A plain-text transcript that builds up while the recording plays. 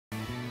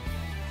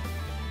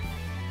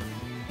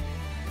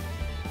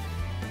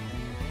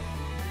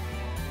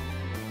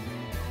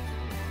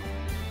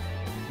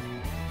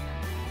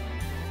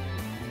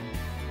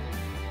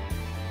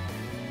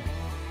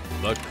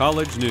The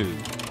College News,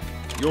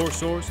 your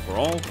source for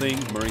all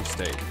things Murray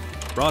State.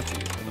 Brought to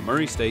you by the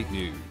Murray State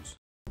News.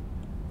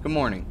 Good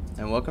morning,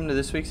 and welcome to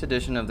this week's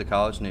edition of the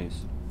College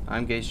News.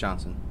 I'm Gage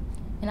Johnson.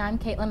 And I'm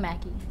Caitlin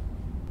Mackey.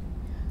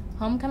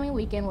 Homecoming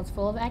weekend was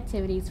full of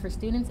activities for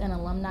students and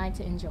alumni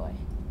to enjoy.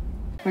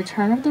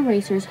 Return of the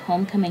Racers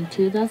Homecoming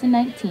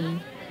 2019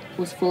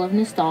 was full of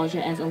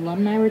nostalgia as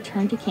alumni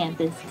returned to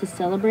campus to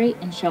celebrate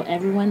and show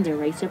everyone their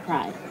Racer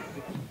pride.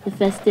 The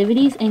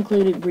festivities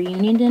included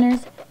reunion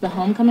dinners, the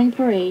homecoming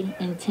parade,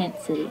 and Tent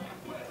City.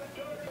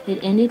 It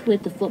ended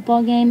with the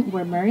football game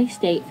where Murray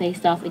State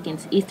faced off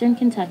against Eastern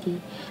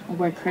Kentucky and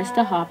where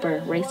Krista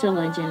Hopper, Racer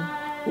legend,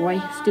 Roy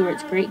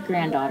Stewart's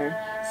great-granddaughter,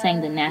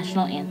 sang the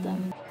national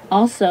anthem.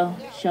 Also,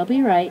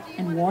 Shelby Wright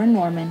and Warren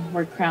Norman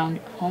were crowned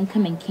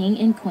homecoming king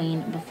and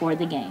queen before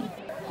the game.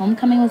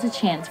 Homecoming was a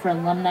chance for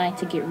alumni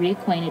to get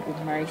reacquainted with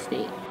Murray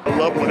State. I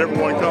love when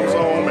everyone comes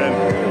home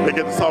and they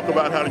get to talk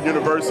about how the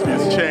university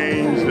has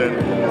changed,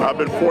 and I've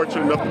been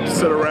fortunate enough to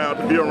sit around,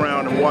 to be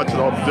around and watch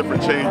all the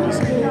different changes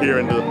here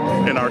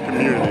in our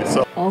community.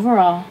 So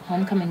overall,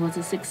 homecoming was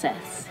a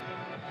success.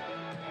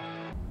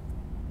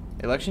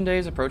 Election day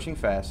is approaching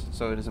fast,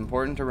 so it is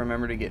important to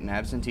remember to get an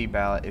absentee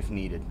ballot if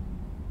needed.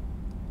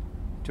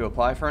 To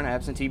apply for an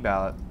absentee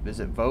ballot,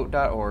 visit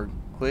vote.org,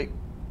 click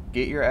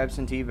Get Your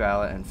Absentee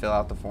Ballot, and fill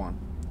out the form.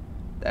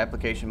 The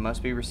application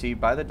must be received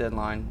by the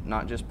deadline,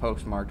 not just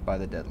postmarked by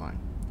the deadline.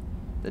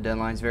 The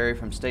deadlines vary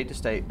from state to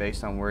state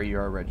based on where you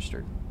are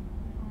registered.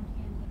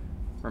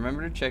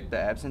 Remember to check the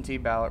absentee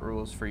ballot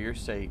rules for your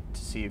state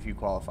to see if you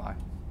qualify.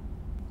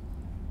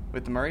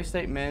 With the Murray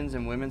State men's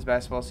and women's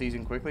basketball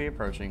season quickly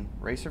approaching,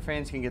 Racer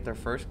fans can get their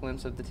first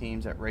glimpse of the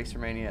teams at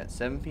RacerMania at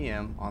 7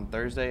 p.m. on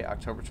Thursday,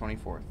 October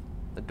 24th.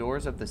 The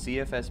doors of the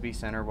CFSB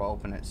Center will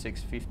open at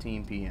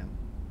 6:15 p.m.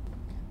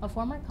 A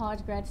former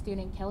college grad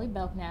student, Kelly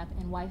Belknap,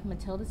 and wife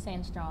Matilda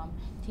Sandstrom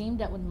teamed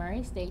up with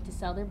Murray State to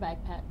sell their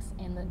backpacks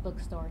in the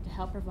bookstore to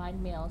help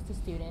provide meals to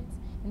students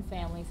and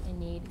families in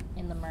need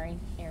in the Murray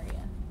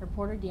area.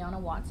 Reporter Deanna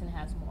Watson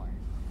has more.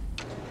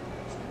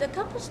 The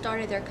couple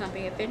started their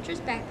company, Adventures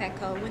Backpack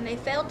Co., when they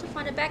failed to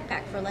find a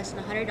backpack for less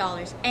than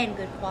 $100 and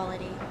good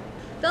quality.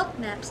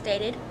 Belknap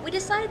stated, "We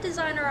decided to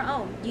design our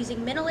own, using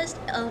minimalist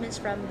elements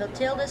from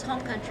Matilda's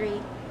home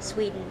country,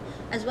 Sweden,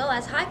 as well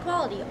as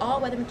high-quality,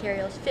 all-weather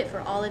materials fit for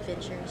all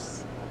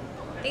adventures."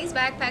 These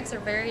backpacks are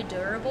very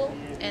durable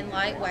and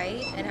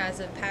lightweight and has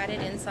a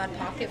padded inside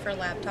pocket for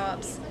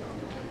laptops,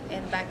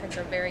 and backpacks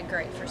are very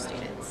great for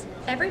students.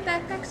 Every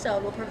backpack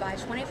sold will provide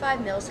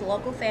 25 meals to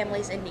local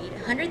families in need.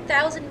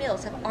 100,000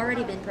 meals have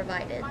already been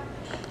provided.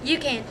 You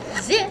can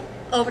zip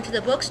over to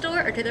the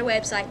bookstore or to their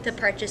website to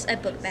purchase a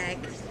book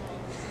bag.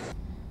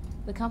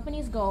 The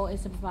company's goal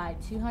is to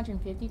provide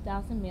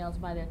 250,000 meals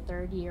by their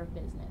third year of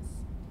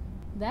business.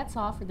 That's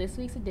all for this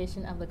week's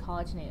edition of the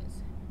College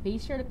News. Be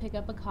sure to pick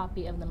up a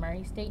copy of the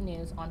Murray State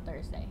News on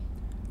Thursday.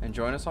 And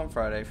join us on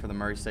Friday for the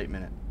Murray State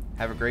Minute.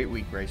 Have a great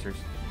week, Racers.